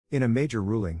In a major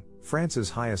ruling, France's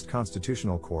highest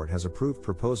constitutional court has approved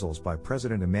proposals by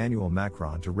President Emmanuel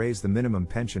Macron to raise the minimum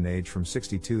pension age from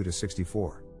 62 to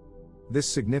 64. This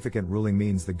significant ruling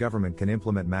means the government can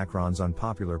implement Macron's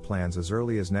unpopular plans as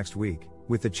early as next week,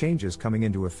 with the changes coming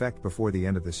into effect before the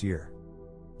end of this year.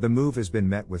 The move has been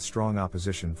met with strong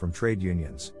opposition from trade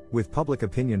unions, with public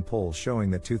opinion polls showing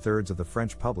that 2/3 of the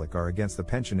French public are against the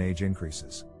pension age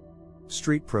increases.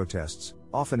 Street protests,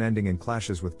 often ending in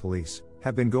clashes with police,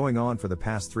 have been going on for the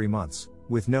past 3 months,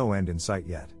 with no end in sight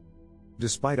yet.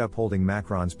 Despite upholding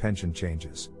Macron's pension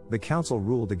changes, the council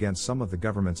ruled against some of the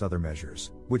government's other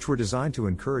measures, which were designed to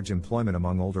encourage employment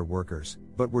among older workers,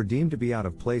 but were deemed to be out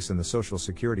of place in the Social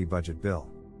Security budget bill.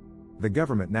 The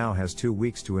government now has 2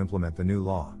 weeks to implement the new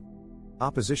law.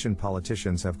 Opposition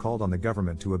politicians have called on the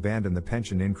government to abandon the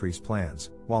pension increase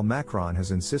plans, while Macron has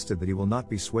insisted that he will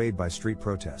not be swayed by street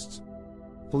protests.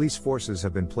 Police forces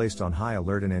have been placed on high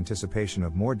alert in anticipation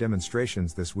of more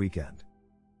demonstrations this weekend.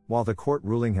 While the court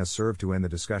ruling has served to end the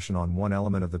discussion on one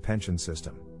element of the pension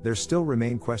system, there still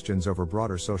remain questions over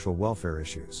broader social welfare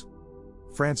issues.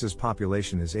 France's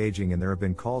population is aging and there have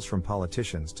been calls from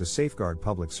politicians to safeguard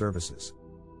public services.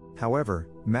 However,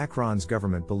 Macron's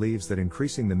government believes that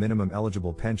increasing the minimum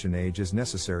eligible pension age is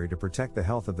necessary to protect the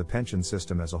health of the pension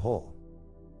system as a whole.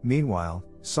 Meanwhile,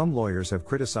 some lawyers have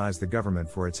criticized the government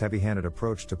for its heavy-handed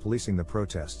approach to policing the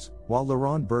protests, while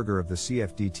Laurent Berger of the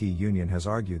CFDT union has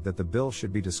argued that the bill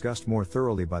should be discussed more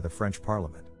thoroughly by the French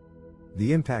parliament.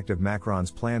 The impact of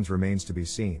Macron's plans remains to be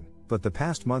seen, but the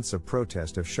past months of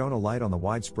protest have shone a light on the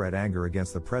widespread anger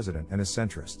against the president and his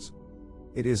centrists.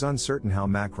 It is uncertain how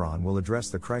Macron will address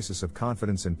the crisis of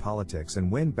confidence in politics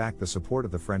and win back the support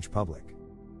of the French public.